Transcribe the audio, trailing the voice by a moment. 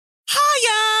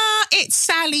it's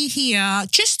Sally here.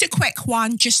 Just a quick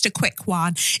one.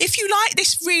 If you like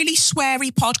this really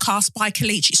sweary podcast by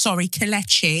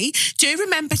Kelechi, do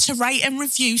remember to rate and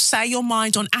review Say Your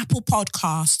Mind on Apple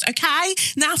Podcast, okay?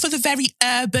 Now for the very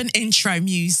urban intro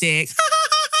music.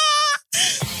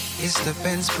 It's the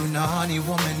Benz Brunani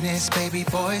womanist. Baby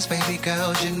boys, baby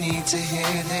girls, you need to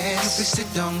hear this. Sit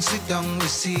down,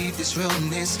 receive this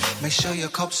realness. Make sure your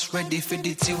cup's ready for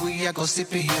the tea. We are go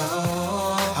sip it, yo.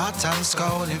 Hard time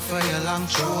scrolling for your long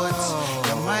shorts.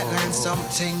 You might learn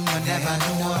something you never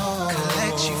know.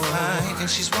 Collect you fine, and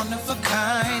she's one of a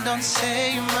kind. Don't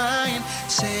say you're mine,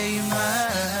 say you're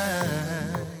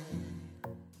mine.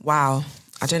 Wow,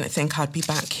 I didn't think I'd be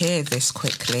back here this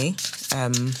quickly.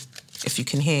 If you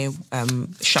can hear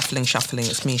shuffling,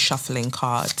 it's me shuffling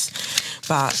cards.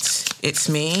 But it's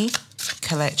me,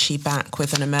 Kelechi, back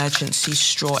with an emergency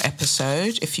straw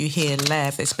episode. If you hear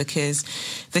Lev, it's because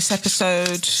this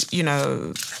episode, you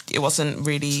know, it wasn't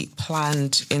really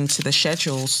planned into the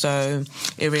schedule, so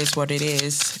it is what it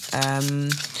is.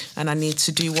 And I need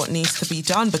to do what needs to be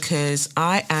done because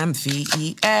I am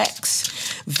VEX.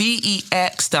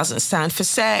 VEX doesn't stand for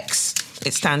sex,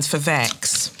 it stands for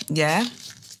Vex, yeah?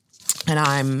 And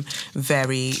I'm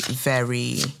very,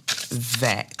 very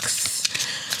vexed.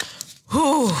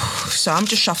 Whew. So I'm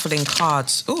just shuffling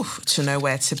cards to know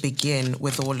where to begin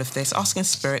with all of this. Asking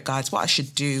spirit guides what I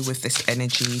should do with this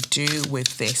energy, do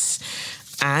with this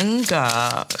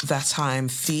anger that I'm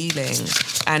feeling.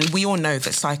 And we all know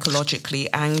that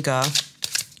psychologically anger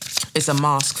is a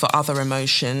mask for other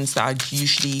emotions that are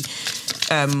usually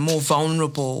more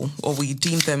vulnerable, or we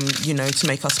deem them, you know, to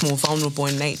make us more vulnerable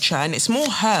in nature. And it's more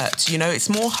hurt, you know, it's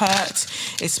more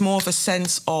of a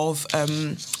sense of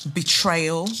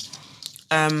betrayal.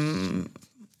 A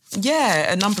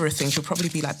number of things will probably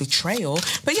be like betrayal.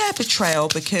 But yeah, betrayal,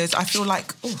 because I feel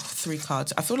like, 3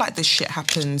 cards. I feel like this shit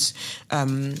happens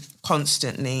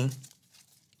constantly.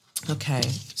 Okay,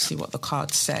 see what the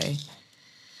cards say.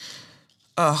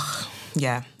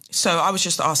 Yeah. So I was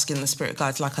just asking the spirit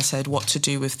guides, like I said, what to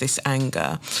do with this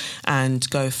anger and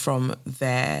go from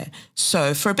there.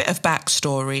 So for a bit of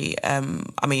backstory,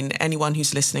 I mean, anyone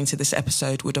who's listening to this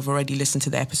episode would have already listened to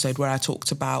the episode where I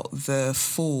talked about the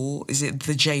fool, is it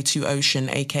the J2 Ocean,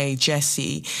 aka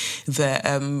Jesse, that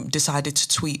decided to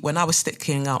tweet when I was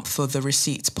sticking up for the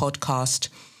Receipts podcast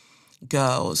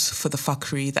girls for the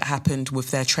fuckery that happened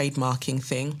with their trademarking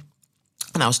thing.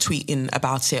 And I was tweeting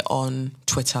about it on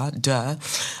Twitter, I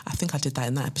think I did that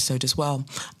in that episode as well.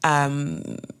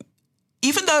 Even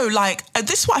though, like,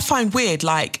 this is what I find weird,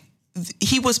 like,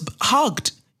 he was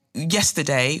hugged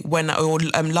yesterday or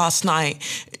last night,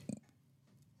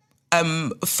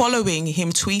 following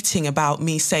him tweeting about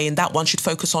me saying that one should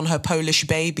focus on her Polish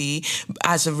baby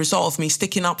as a result of me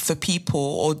sticking up for people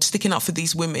or sticking up for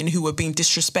these women who were being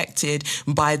disrespected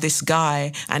by this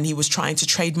guy, and he was trying to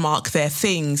trademark their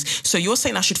things. So you're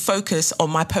saying I should focus on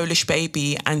my Polish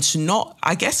baby and to not,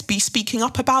 I guess, be speaking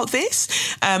up about this?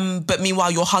 But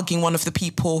meanwhile, you're hugging one of the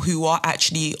people who are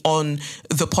actually on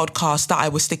the podcast that I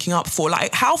was sticking up for.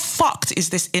 Like, how fucked is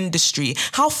this industry?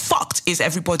 How fucked is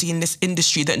everybody in this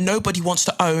industry that nobody wants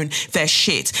to own their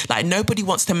shit? Like, nobody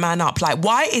wants to man up. Like,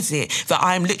 why is it that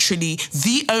I'm literally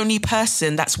the only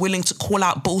person that's willing to call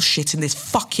out bullshit in this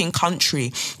fucking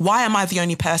country? Why am I the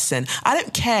only person? I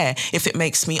don't care if it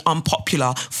makes me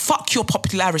unpopular. Fuck your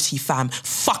popularity, fam.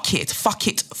 Fuck it. Fuck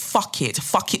it. Fuck it.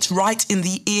 Fuck it right in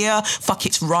the ear. Fuck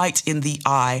it right in the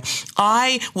eye.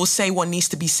 I will say what needs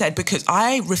to be said because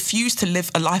I refuse to live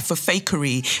a life of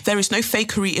fakery. There is no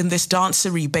fakery in this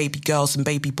dancery, baby girls and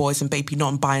baby boys and baby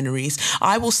non-binaries.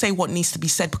 I will say what needs to be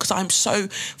said because I'm so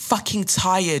fucking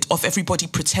tired of everybody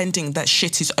pretending that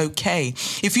shit is okay.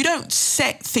 If you don't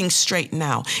set things straight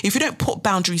now, if you don't put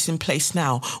boundaries in place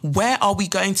now, when are we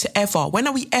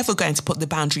ever going to put the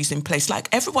boundaries in place? Like,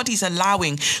 everybody's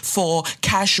allowing for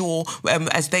casual,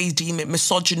 as they deem it,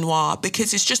 misogynoir,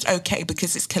 because it's just okay,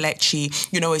 because it's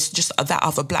Kelechi, you know, it's just that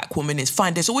other black woman is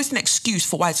fine. There's always an excuse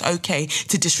for why it's okay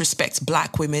to disrespect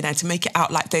black women and to make it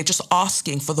out like they're just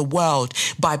asking for the world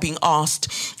by being asked,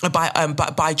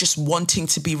 by just wanting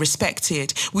to be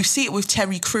respected. We see it with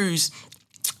Terry Crews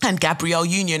and Gabrielle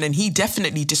Union, and he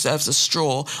definitely deserves a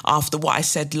straw after what I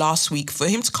said last week. For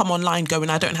him to come online going,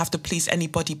 I don't have to please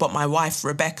anybody but my wife,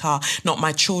 Rebecca, not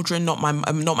my children, not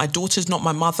my daughters, not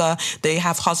my mother. They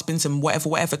have husbands and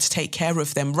whatever to take care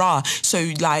of them. Rah.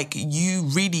 So, like, you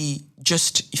really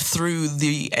just threw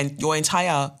your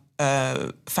entire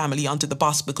family under the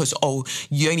bus because,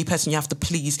 the only person you have to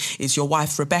please is your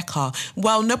wife, Rebecca.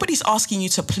 Well, nobody's asking you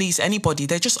to please anybody.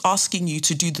 They're just asking you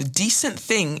to do the decent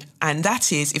thing. And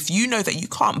that is, if you know that you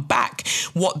can't back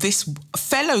what this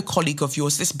fellow colleague of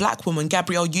yours, this black woman,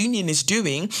 Gabrielle Union, is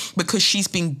doing, because she's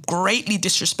been greatly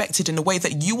disrespected in a way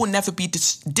that you will never be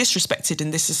disrespected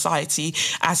in this society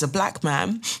as a black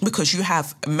man, because you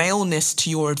have maleness to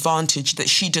your advantage that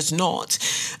she does not.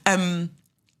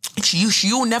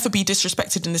 You'll never be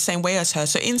disrespected in the same way as her.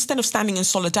 So instead of standing in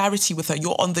solidarity with her,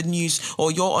 you're on the news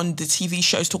or you're on the TV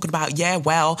shows talking about,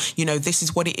 this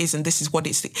is what it is and this is what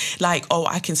it's like.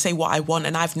 I can say what I want,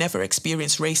 and I've never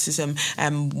experienced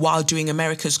racism while doing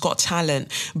America's Got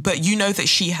Talent. But you know that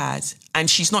she has. And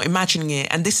she's not imagining it.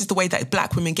 And this is the way that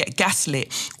black women get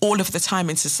gaslit all of the time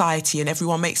in society. And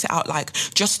everyone makes it out like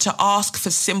just to ask for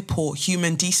simple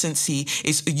human decency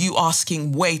is you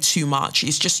asking way too much.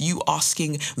 It's just you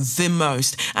asking the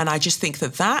most. And I just think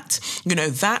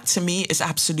that to me is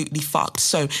absolutely fucked.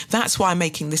 So that's why I'm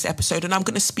making this episode. And I'm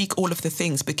going to speak all of the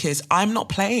things because I'm not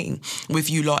playing with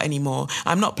you lot anymore.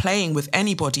 I'm not playing with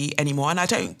anybody anymore. And I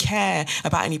don't care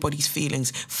about anybody's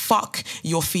feelings. Fuck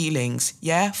your feelings.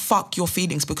 Yeah? Fuck your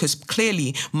feelings, because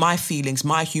clearly my feelings,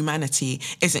 my humanity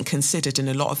isn't considered in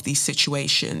a lot of these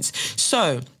situations.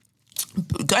 So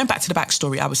going back to the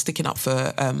backstory, I was sticking up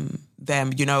for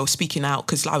them, speaking out,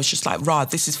 because I was just like,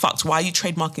 this is fucked. Why are you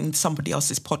trademarking somebody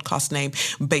else's podcast name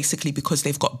basically because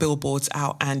they've got billboards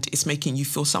out and it's making you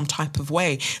feel some type of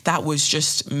way? That was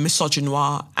just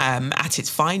misogynoir at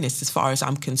its finest as far as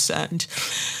I'm concerned.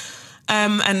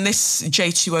 And this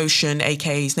J2 Ocean,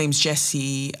 aka his name's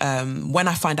Jesse, when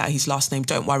I find out his last name,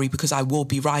 don't worry, because I will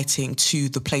be writing to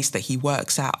the place that he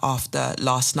works at after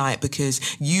last night, because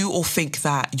you all think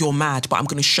that you're mad, but I'm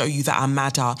going to show you that I'm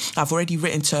madder. I've already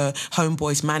written to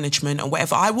Homeboy's management and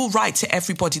whatever. I will write to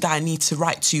everybody that I need to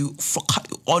write to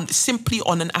simply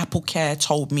on an Apple Care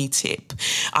told me tip.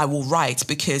 I will write,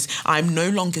 because I'm no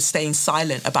longer staying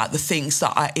silent about the things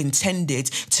that are intended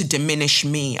to diminish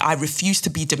me. I refuse to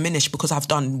be diminished, because I've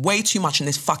done way too much in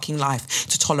this fucking life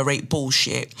to tolerate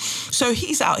bullshit. So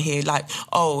he's out here like,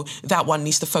 that one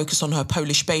needs to focus on her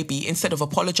Polish baby. Instead of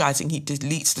apologizing, he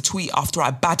deletes the tweet after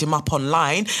I bad him up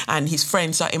online, and his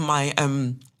friends are in my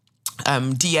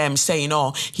DM saying,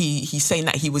 he's saying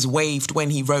that he was waved when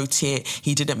he wrote it.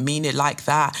 He didn't mean it like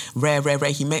that. Rare.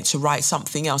 He meant to write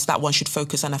something else. That one should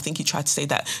focus. And I think he tried to say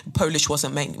that Polish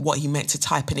wasn't meant what he meant to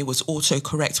type, and it was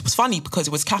autocorrect. It was funny because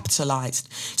it was capitalized.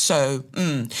 So,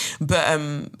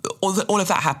 all of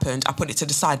that happened. I put it to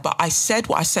the side. But I said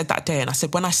what I said that day. And I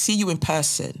said, when I see you in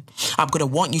person, I'm going to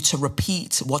want you to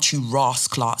repeat what you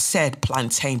rascal said,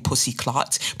 plantain pussy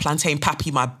clot, plantain pappy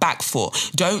my back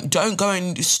foot. Don't go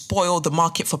and spoil the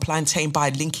market for plantain by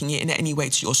linking it in any way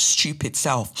to your stupid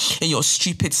self in your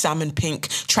stupid salmon pink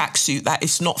tracksuit that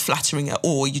is not flattering at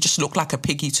all. You just look like a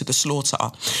piggy to the slaughter.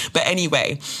 But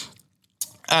anyway,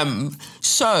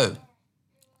 so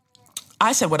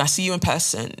I said, when I see you in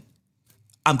person,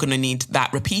 I'm going to need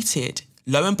that repeated.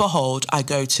 Lo and behold, I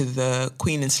go to the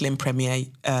Queen and Slim premiere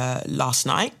last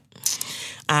night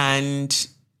and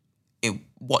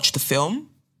watched the film.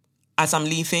 As I'm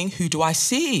leaving, who do I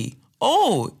see?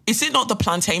 Is it not the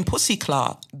plantain pussy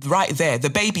clut right there, the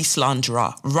baby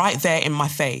slanderer right there in my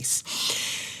face?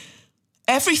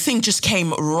 Everything just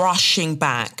came rushing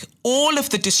back. All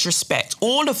of the disrespect,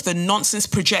 all of the nonsense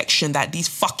projection that these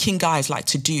fucking guys like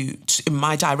to do in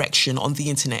my direction on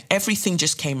the internet, everything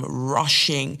just came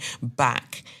rushing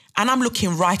back. And I'm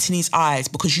looking right in his eyes,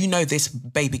 because this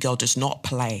baby girl does not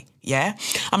play, yeah?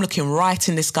 I'm looking right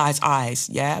in this guy's eyes,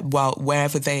 yeah? Well,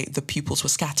 wherever the pupils were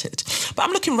scattered. But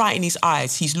I'm looking right in his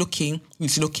eyes. He's looking,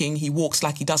 he walks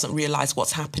like he doesn't realise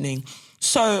what's happening.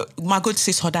 So my good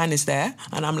sis Hodan is there,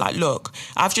 and I'm like, look,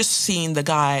 I've just seen the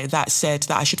guy that said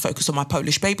that I should focus on my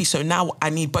Polish baby, so now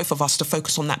I need both of us to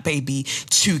focus on that baby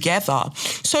together.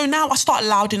 So now I start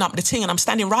louding up the thing, and I'm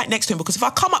standing right next to him, because if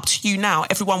I come up to you now,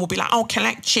 everyone will be like,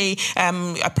 Kelechi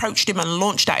approached him and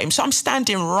launched at him. So I'm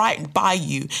standing right by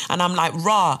you, and I'm like,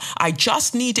 I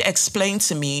just need to explain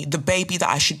to me the baby that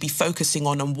I should be focusing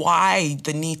on, and why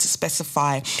the need to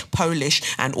specify Polish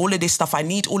and all of this stuff. I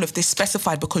need all of this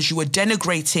specified, because you were denigrating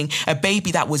a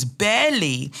baby that was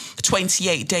barely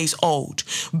 28 days old.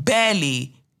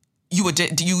 Barely. You were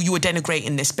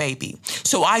denigrating this baby.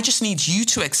 So I just need you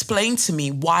to explain to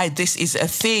me why this is a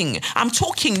thing. I'm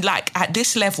talking like at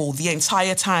this level the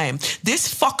entire time.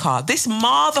 This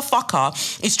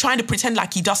motherfucker is trying to pretend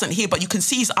like he doesn't hear, but you can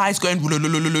see his eyes going.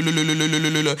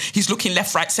 He's looking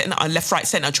left, right,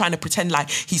 center, trying to pretend like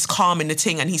he's calm in the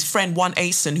thing. And his friend, one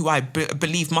Asen, who I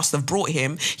believe must have brought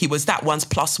him, he was that one's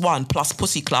 +1 plus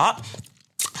pussy clut.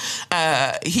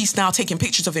 he's now taking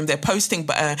pictures of him. They're posting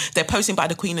by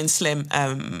the Queen and Slim,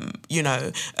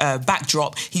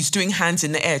 backdrop. He's doing hands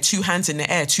in the air, 2 hands in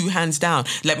the air, 2 hands down.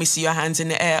 Let me see your hands in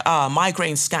the air.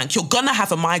 Migraine skank. You're gonna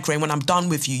have a migraine when I'm done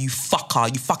with you, you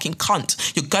fucker, you fucking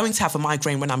cunt. You're going to have a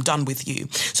migraine when I'm done with you.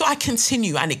 So I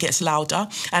continue, and it gets louder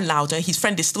and louder. His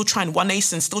friend is still trying, One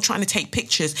Nation still trying to take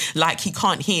pictures like he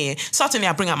can't hear. Suddenly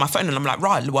I bring out my phone and I'm like,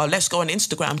 right, well, let's go on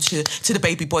Instagram to the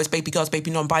baby boys, baby girls,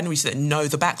 baby non-binaries that know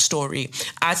the backstory.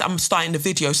 As I'm starting the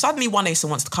video, suddenly One Nation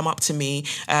wants to come up to me,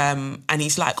 and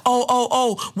he's like,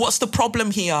 oh, what's the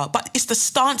problem here? But it's the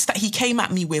stance that he came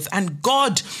at me with. And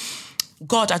God,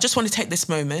 I just want to take this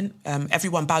moment.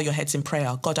 Everyone bow your heads in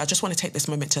prayer. God, I just want to take this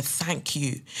moment to thank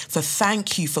you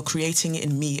for creating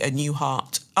in me a new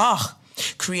heart.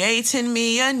 Create in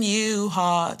me a new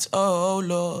heart, O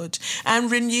Lord, and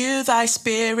renew thy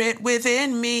spirit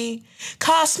within me.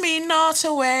 Cast me not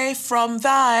away from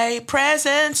thy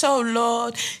presence, O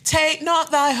Lord. Take not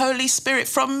thy Holy Spirit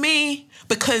from me,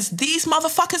 because these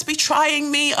motherfuckers be trying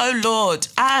me, O Lord,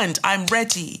 and I'm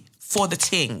ready for the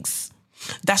tings.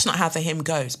 That's not how the hymn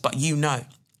goes, but you know.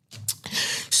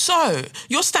 So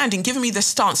you're standing, giving me the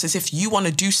stance as if you want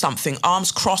to do something,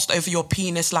 arms crossed over your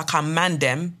penis like I'm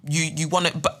mandem. You want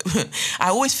to, but I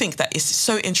always think that it's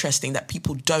so interesting that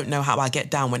people don't know how I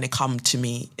get down when they come to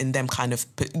me in them kind of.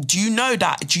 Do you know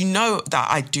that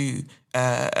I do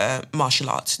martial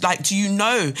arts? Like, do you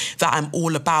know that I'm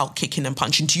all about kicking and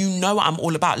punching? Do you know I'm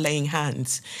all about laying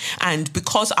hands? And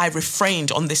because I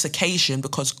refrained on this occasion,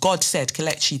 because God said,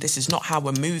 Kelechi, this is not how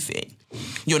we're moving.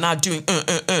 You're now doing,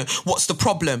 what's the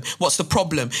problem? What's the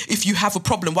problem? If you have a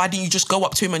problem, why don't you just go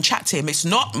up to him and chat to him? It's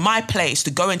not my place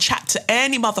to go and chat to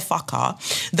any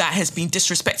motherfucker that has been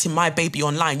disrespecting my baby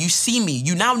online. You see me.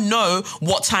 You now know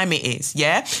what time it is,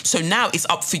 yeah? So now it's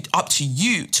up to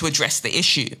you to address the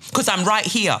issue, because I'm right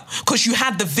here. Because you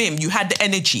had the vim, you had the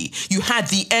energy,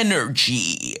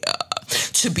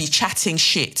 to be chatting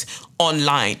shit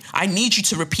online. I need you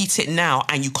to repeat it now,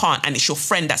 and you can't, and it's your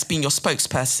friend that's been your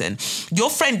spokesperson. Your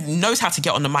friend knows how to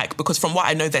get on the mic, because from what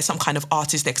I know, there's some kind of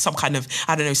artist, there's some kind of,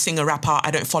 I don't know, singer, rapper.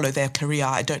 I don't follow their career.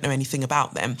 I don't know anything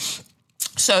about them.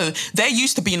 So they're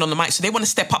used to being on the mic, so they want to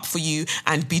step up for you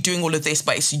and be doing all of this,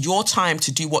 but it's your time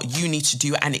to do what you need to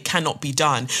do, and it cannot be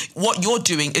done. What you're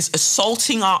doing is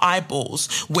assaulting our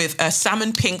eyeballs with a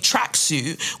salmon pink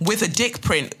tracksuit with a dick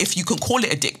print, if you can call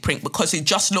it a dick print, because it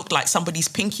just looked like somebody's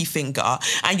pinky finger,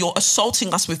 and you're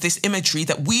assaulting us with this imagery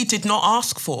that we did not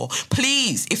ask for.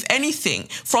 Please, if anything,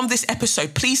 from this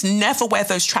episode, please never wear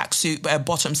those tracksuit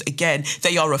bottoms again.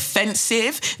 They are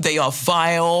offensive. They are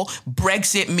vile.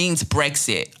 Brexit means Brexit.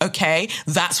 Okay,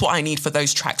 that's what I need for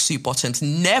those tracksuit bottoms.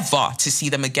 Never to see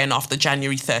them again after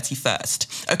January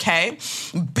 31st. Okay,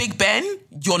 Big Ben,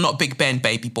 you're not Big Ben,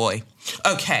 baby boy.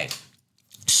 Okay,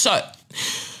 so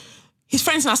his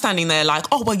friend's now standing there like,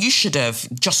 oh, well, you should have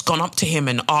just gone up to him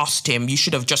and asked him. You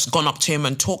should have just gone up to him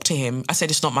and talked to him. I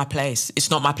said, it's not my place. It's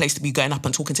not my place to be going up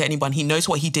and talking to anyone. He knows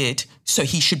what he did, so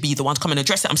he should be the one to come and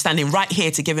address it. I'm standing right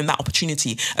here to give him that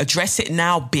opportunity. Address it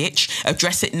now, bitch.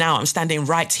 Address it now. I'm standing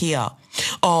right here.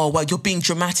 Oh, well, you're being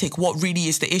dramatic. What really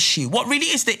is the issue? What really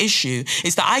is the issue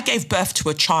is that I gave birth to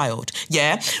a child,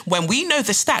 yeah? When we know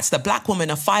the stats that black women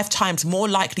are 5 times more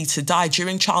likely to die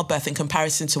during childbirth in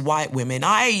comparison to white women,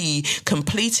 I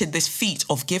completed this feat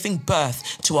of giving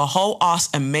birth to a whole ass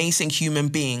amazing human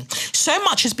being. So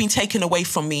much has been taken away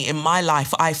from me in my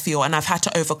life, I feel, and I've had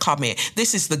to overcome it.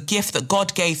 This is the gift that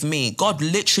God gave me. God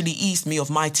literally eased me of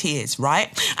my tears,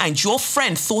 right? And your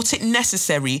friend thought it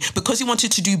necessary, because he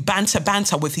wanted to do banter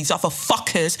with these other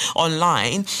fuckers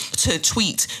online, to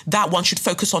tweet that one should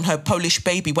focus on her Polish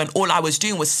baby, when all I was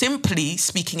doing was simply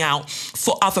speaking out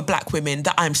for other black women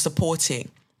that I'm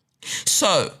supporting.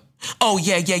 So, oh,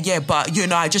 yeah, but, you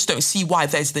know, I just don't see why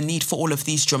there's the need for all of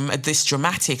these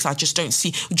dramatics. I just don't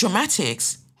see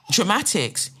dramatics.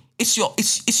 It's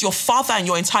your father and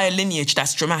your entire lineage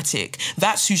that's dramatic.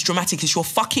 That's who's dramatic. It's your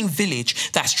fucking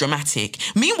village that's dramatic.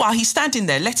 Meanwhile, he's standing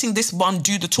there letting this one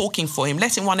do the talking for him,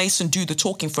 letting One Nation do the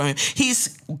talking for him.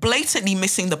 He's blatantly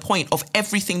missing the point of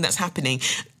everything that's happening.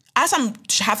 As I'm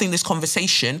having this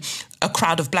conversation, a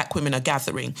crowd of black women are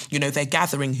gathering. You know, they're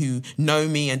gathering who know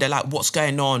me, and they're like, what's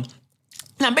going on?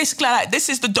 And basically, like, this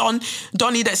is the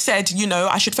Donnie that said, you know,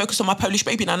 I should focus on my Polish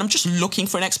baby now. And I'm just looking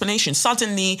for an explanation.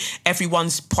 Suddenly,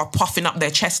 everyone's puffing up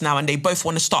their chest now, and they both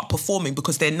want to start performing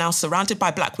because they're now surrounded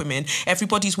by black women.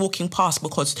 Everybody's walking past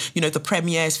because, you know, the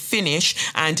premiere is finished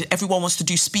and everyone wants to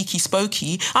do speaky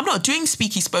spokey. I'm not doing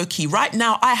speaky spokey. Right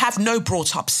now, I have no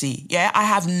brought-up-see. Yeah, I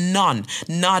have none.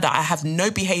 Nada. I have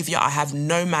no behavior. I have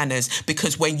no manners.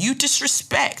 Because when you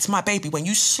disrespect my baby, when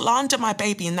you slander my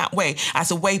baby in that way,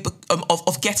 as a way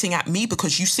of getting at me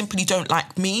because you simply don't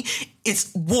like me,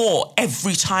 it's war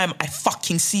every time I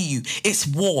fucking see you. It's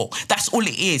war. That's all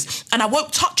it is. And I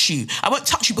won't touch you. I won't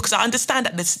touch you because I understand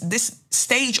that this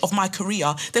stage of my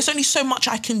career, there's only so much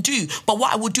I can do. But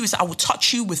what I will do is I will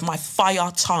touch you with my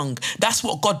fire tongue. That's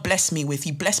what God blessed me with.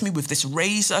 He blessed me with this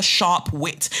razor sharp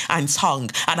wit and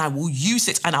tongue. And I will use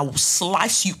it and I will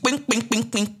slice you bing, bing, bing,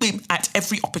 bing, bing, at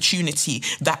every opportunity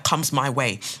that comes my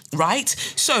way. Right?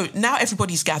 So now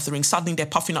everybody's gathering. Suddenly they're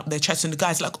puffing up their chest and the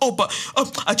guy's like,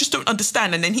 I just don't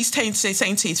understand. And then he's saying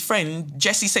to his friend,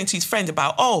 Jesse's saying to his friend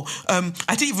about,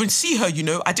 I didn't even see her, you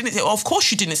know. I didn't. Of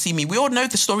course you didn't see me. We all know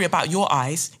the story about your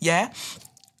eyes, yeah?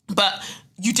 But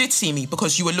you did see me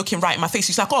because you were looking right in my face.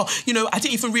 He's like, I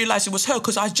didn't even realise it was her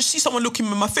because I just see someone looking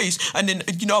in my face and then,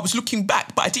 I was looking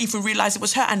back, but I didn't even realise it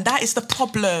was her. And that is the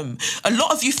problem. A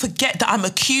lot of you forget that I'm a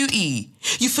cutie.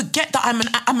 You forget that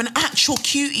I'm an actual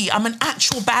cutie. I'm an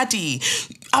actual baddie.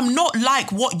 I'm not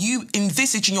like what you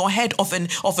envisage in your head of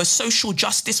a social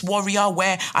justice warrior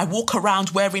where I walk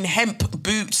around wearing hemp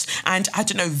boots and, I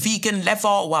don't know, vegan leather.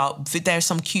 Well, there's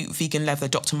some cute vegan leather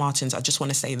Dr. Martens. I just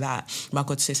want to say that. My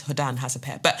God, sis Hodan has a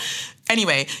pair. But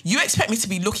anyway, you expect me to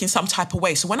be looking some type of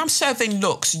way. So when I'm serving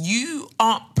looks, you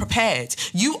aren't prepared.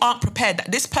 You aren't prepared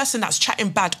that this person that's chatting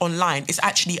bad online is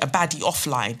actually a baddie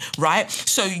offline, right?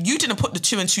 So you didn't put the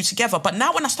two and two together. But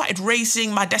now when I started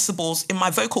raising my decibels in my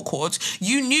vocal cords,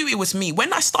 you knew it was me.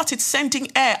 When I started sending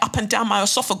air up and down my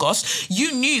esophagus,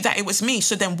 you knew that it was me.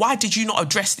 So then why did you not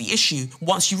address the issue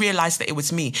once you realised that it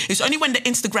was me? It's only when the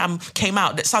Instagram came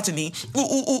out that suddenly,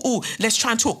 let's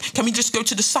try and talk. Can we just go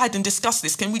to the side and discuss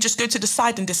this? Can we just go to the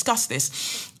side and discuss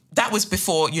this? That was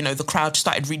before, the crowd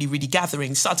started really, really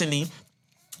gathering. Suddenly,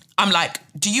 I'm like,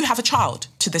 do you have a child?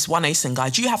 To this one ASIN guy,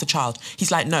 do you have a child?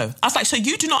 He's like, no. I was like, so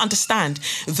you do not understand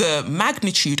the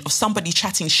magnitude of somebody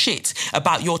chatting shit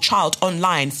about your child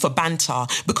online for banter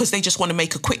because they just want to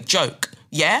make a quick joke.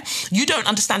 Yeah? You don't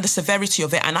understand the severity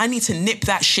of it, and I need to nip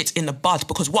that shit in the bud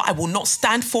because what I will not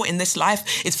stand for in this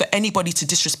life is for anybody to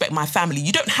disrespect my family.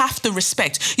 You don't have to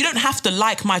respect. You don't have to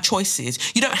like my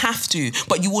choices. You don't have to,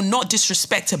 but you will not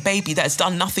disrespect a baby that has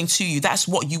done nothing to you. That's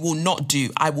what you will not do.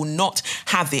 I will not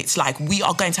have it. Like, we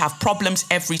are going to have problems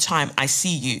every time I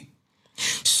see you.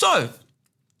 So,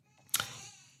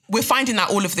 we're finding that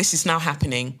all of this is now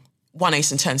happening. One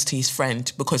ASIN turns to his friend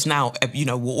because now,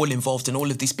 we're all involved and all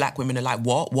of these black women are like,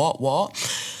 what?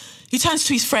 He turns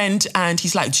to his friend and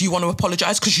he's like, do you want to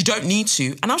apologise? Because you don't need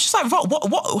to. And I was just like,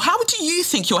 what? How do you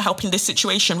think you're helping this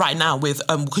situation right now with,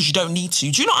 because you don't need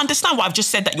to? Do you not understand what I've just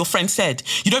said that your friend said?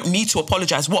 You don't need to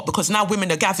apologise. What? Because now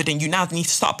women are gathered and you now need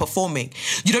to start performing.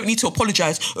 You don't need to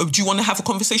apologise. Do you want to have a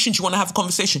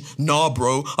conversation? Nah,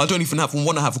 bro, I don't even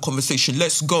want to have a conversation.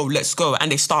 Let's go. And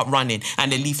they start running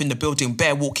and they're leaving the building,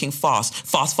 bare walking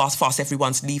fast.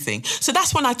 Everyone's leaving. So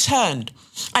that's when I turned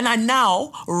and I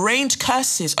now rained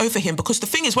curses over him, because the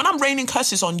thing is, when I'm raining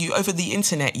curses on you over the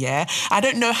internet, I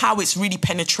don't know how it's really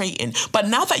penetrating. But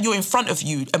now that you're in front of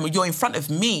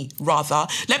me,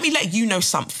 let me let you know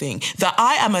something, that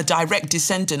I am a direct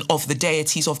descendant of the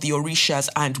deities of the Orishas,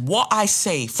 and what I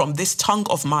say from this tongue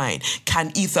of mine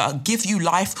can either give you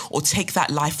life or take that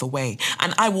life away.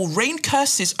 And I will rain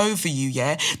curses over you,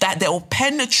 that they will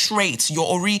penetrate your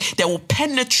Ori, they will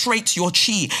penetrate your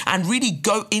chi and really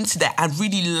go into that and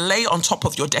really lay on top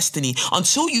of your destiny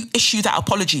until you issue that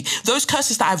apology. Those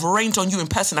curses that I've rained on you in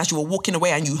person as you were walking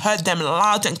away and you heard them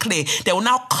loud and clear, they will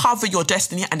now cover your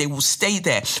destiny and they will stay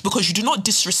there, because you do not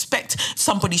disrespect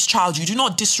somebody's child. You do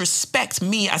not disrespect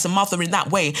me as a mother in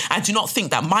that way, and do not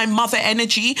think that my mother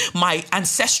energy, my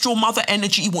ancestral mother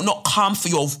energy will not come for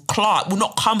your clan, will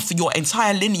not come for your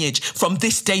entire lineage from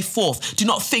this day forth. Do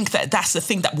not think that that's the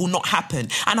thing that will not happen.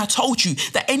 And I told you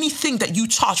that anything that you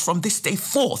touch from this day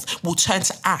forth will turn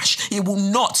to ash. It will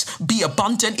not be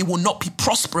abundant. It will not be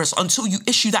prosperous until you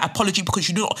issue that apology, because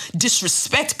you do not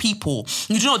disrespect people.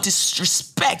 You do not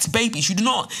disrespect babies. You do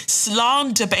not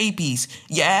slander babies,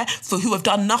 for who have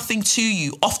done nothing to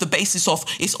you off the basis of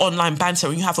it's online banter,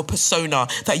 and you have a persona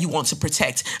that you want to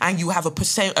protect, and you have a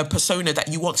persona that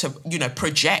you want to,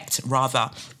 project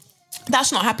rather.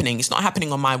 That's not happening. It's not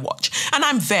happening on my watch. And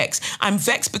I'm vexed. I'm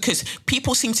vexed because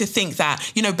people seem to think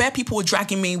that, bare people were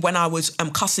dragging me when I was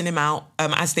cussing him out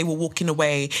as they were walking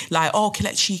away. Like, oh,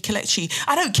 Kelechi.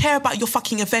 I don't care about your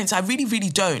fucking events. I really, really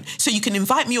don't. So you can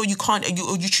invite me or you can't,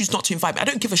 or you choose not to invite me. I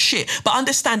don't give a shit. But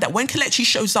understand that when Kelechi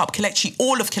shows up,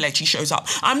 all of Kelechi shows up.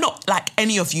 I'm not like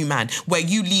any of you, man, where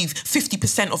you leave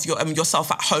 50% of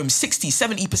yourself at home, 60,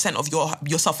 70% of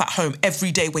yourself at home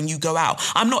every day when you go out.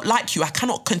 I'm not like you. I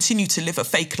cannot continue to live a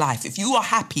fake life. If you are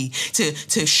happy to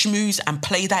schmooze and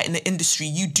play that in the industry,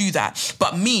 you do that.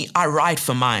 But me, I ride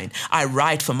for mine. I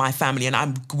ride for my family, and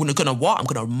I'm gonna what? I'm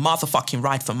gonna motherfucking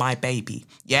ride for my baby.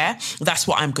 Yeah? That's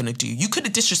what I'm gonna do. You could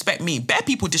have disrespect me. Bare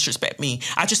people disrespect me.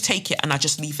 I just take it and I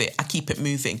just leave it. I keep it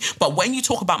moving. But when you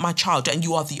talk about my child, and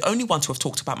you are the only one to have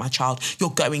talked about my child, you're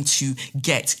going to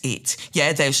get it.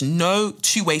 Yeah? There's no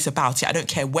two ways about it. I don't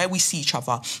care where we see each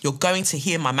other. You're going to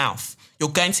hear my mouth. You're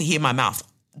going to hear my mouth.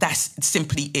 That's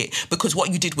simply it. Because what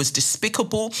you did was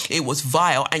despicable, it was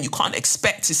vile, and you can't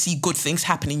expect to see good things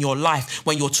happen in your life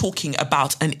when you're talking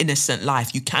about an innocent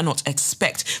life. You cannot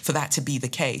expect for that to be the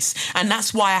case. And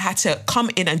that's why I had to come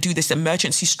in and do this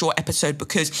emergency straw episode,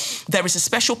 because there is a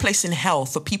special place in hell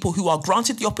for people who are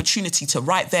granted the opportunity to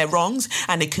right their wrongs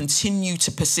and they continue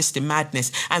to persist in madness.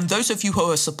 And those of you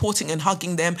who are supporting and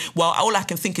hugging them, well, all I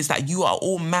can think is that you are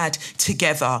all mad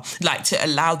together, like to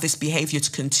allow this behavior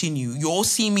to continue. You're all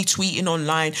seeing me tweeting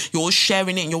online, you're all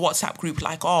sharing it in your WhatsApp group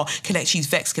like, oh, Kelechi's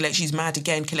vexed, Kelechi's mad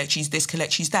again, Kelechi's this,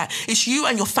 Kelechi's that. It's you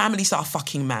and your families that are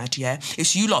fucking mad, yeah?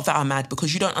 It's you lot that are mad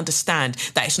because you don't understand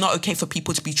that it's not okay for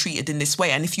people to be treated in this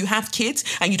way. And if you have kids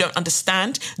and you don't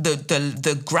understand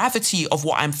the gravity of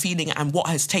what I'm feeling and what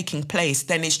has taken place,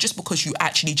 then it's just because you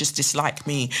actually just dislike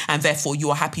me, and therefore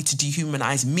you are happy to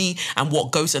dehumanize me and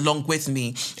what goes along with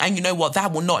me. And you know what?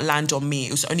 That will not land on me.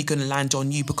 It was only going to land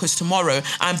on you, because tomorrow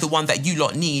I'm the one that you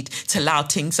lot need to loud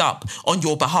things up on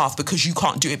your behalf, because you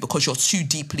can't do it because you're too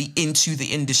deeply into the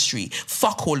industry.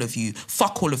 Fuck all of you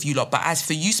lot. But as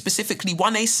for you specifically,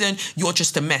 One Asen, you're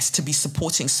just a mess to be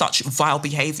supporting such vile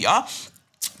behavior.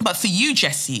 But for you,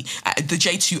 Jessie, the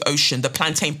J2 Ocean, the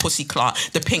Plantain Pussy Clark,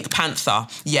 the Pink Panther,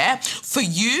 yeah? For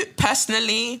you,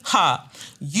 personally,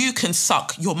 you can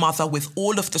suck your mother with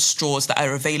all of the straws that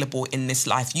are available in this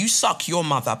life. You suck your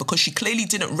mother because she clearly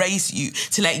didn't raise you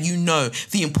to let you know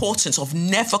the importance of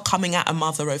never coming at a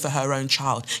mother over her own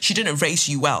child. She didn't raise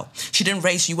you well.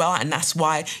 And that's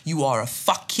why you are a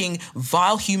fucking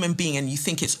vile human being, and you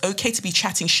think it's okay to be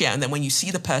chatting shit, and then when you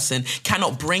see the person,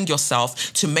 cannot bring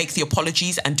yourself to make the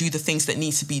apologies and do the things that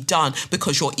need to be done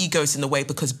because your ego's in the way,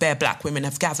 because bare black women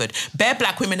have gathered. Bare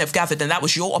black women have gathered, and that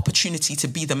was your opportunity to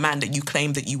be the man that you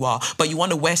claim that you are. But you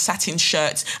want to wear satin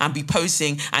shirts and be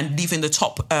posing and leaving the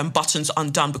top buttons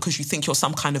undone because you think you're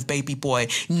some kind of baby boy.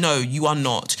 No, you are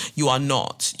not. You are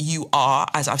not. You are,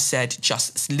 as I've said,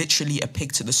 just literally a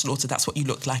pig to the slaughter. That's what you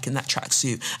look like in that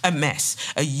tracksuit. A mess.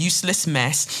 A useless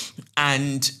mess.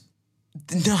 And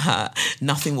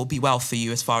nothing will be well for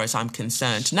you as far as I'm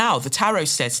concerned. Now, the tarot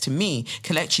says to me,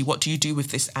 Kelechi, what do you do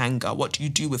with this anger? What do you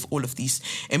do with all of these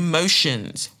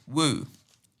emotions? Woo.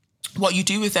 What you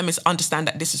do with them is understand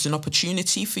that this is an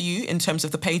opportunity for you in terms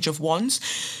of the Page of Wands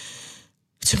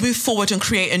to move forward and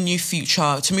create a new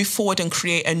future, to move forward and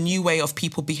create a new way of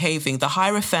people behaving. The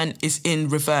Hierophant is in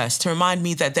reverse to remind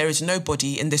me that there is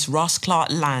nobody in this Rasclar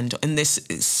land, in this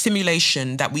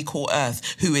simulation that we call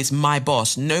Earth, who is my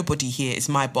boss. Nobody here is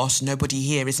my boss. Nobody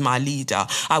here is my leader.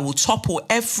 I will topple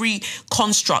every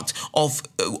construct of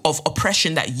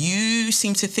oppression that you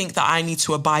seem to think that I need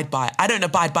to abide by. I don't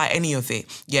abide by any of it,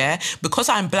 yeah? Because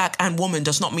I'm black and woman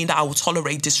does not mean that I will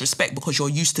tolerate disrespect because you're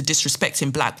used to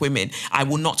disrespecting black women. I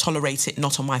will not tolerate it,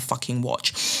 not on my fucking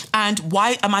watch. And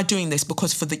why am I doing this?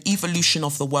 Because for the evolution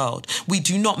of the world, we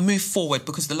do not move forward,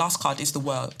 because the last card is the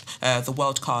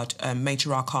world card,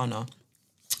 Major Arcana.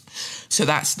 So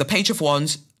that's the Page of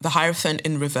Wands, the Hierophant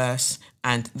in reverse,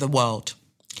 and the World.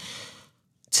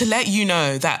 To let you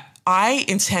know that I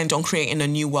intend on creating a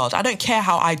new world. I don't care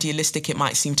how idealistic it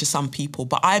might seem to some people,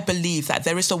 but I believe that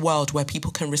there is a world where people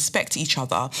can respect each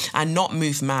other and not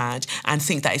move mad and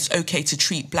think that it's okay to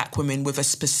treat black women with a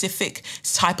specific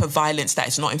type of violence that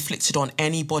is not inflicted on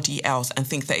anybody else, and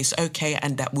think that it's okay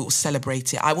and that we'll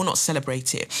celebrate it. I will not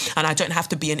celebrate it. And I don't have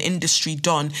to be an industry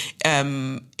don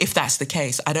if that's the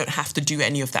case. I don't have to do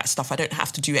any of that stuff. I don't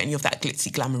have to do any of that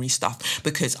glitzy, glamoury stuff,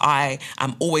 because I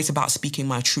am always about speaking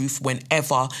my truth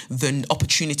whenever the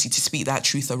opportunity to speak that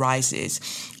truth arises.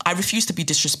 I refuse to be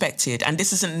disrespected, and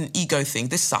this isn't an ego thing.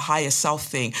 This is a higher self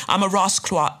thing. I am a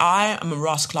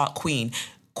Ras Clark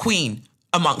queen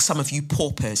amongst some of you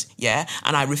paupers, yeah?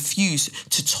 And I refuse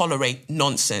to tolerate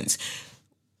nonsense.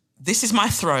 This is my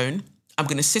throne. I'm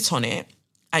going to sit on it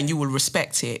and you will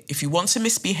respect it. If you want to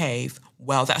misbehave,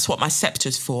 well, that's what my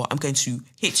scepter's for. I'm going to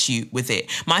hit you with it.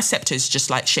 My scepter is just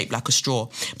like shaped like a straw,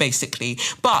 basically.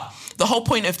 But the whole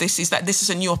point of this is that this is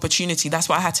a new opportunity. That's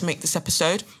why I had to make this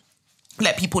episode.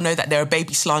 Let people know that there are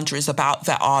baby slanderers about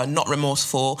that are not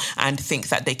remorseful and think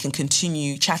that they can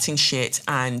continue chatting shit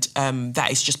and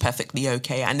that is just perfectly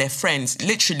okay. And their friends,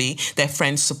 literally their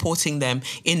friends supporting them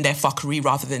in their fuckery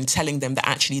rather than telling them that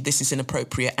actually this is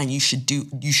inappropriate and you should do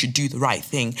the right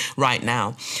thing right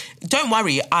now. Don't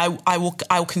worry, I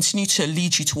will continue to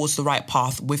lead you towards the right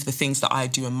path with the things that I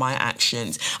do and my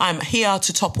actions. I'm here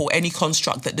to topple any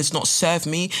construct that does not serve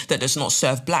me, that does not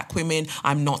serve black women.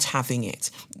 I'm not having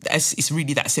it. It's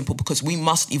really that simple, because we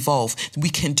must evolve. We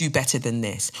can do better than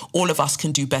this. All of us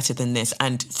can do better than this.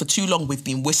 And for too long, we've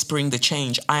been whispering the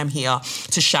change. I am here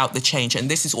to shout the change. And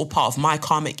this is all part of my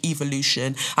karmic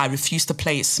evolution. I refuse to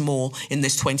play it small in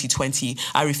this 2020.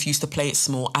 I refuse to play it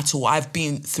small at all. I've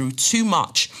been through too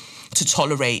much to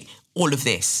tolerate all of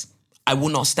this. I will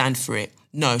not stand for it.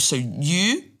 No, so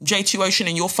you, J2 Ocean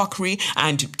and your fuckery,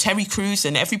 and Terry Crews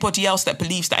and everybody else that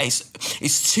believes that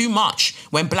it's too much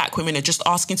when black women are just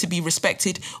asking to be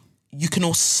respected, you can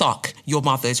all suck your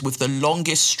mothers with the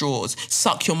longest straws.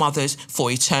 Suck your mothers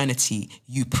for eternity,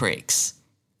 you pricks.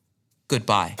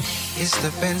 Goodbye. It's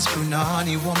the Benz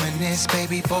Brunani womanist,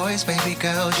 baby boys, baby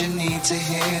girls, you need to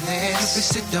hear this.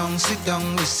 Sit down,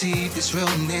 receive this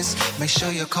realness. Make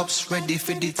sure your cup's ready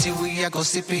for the tea, we are go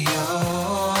sip it, yo.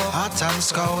 Hard time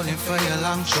scrolling for your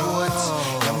long shorts.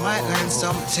 You might learn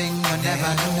something you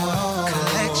never know.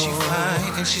 Collect you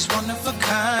fine, and she's one of a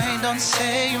kind. Don't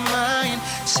say you're mine,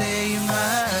 say you're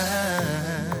mine.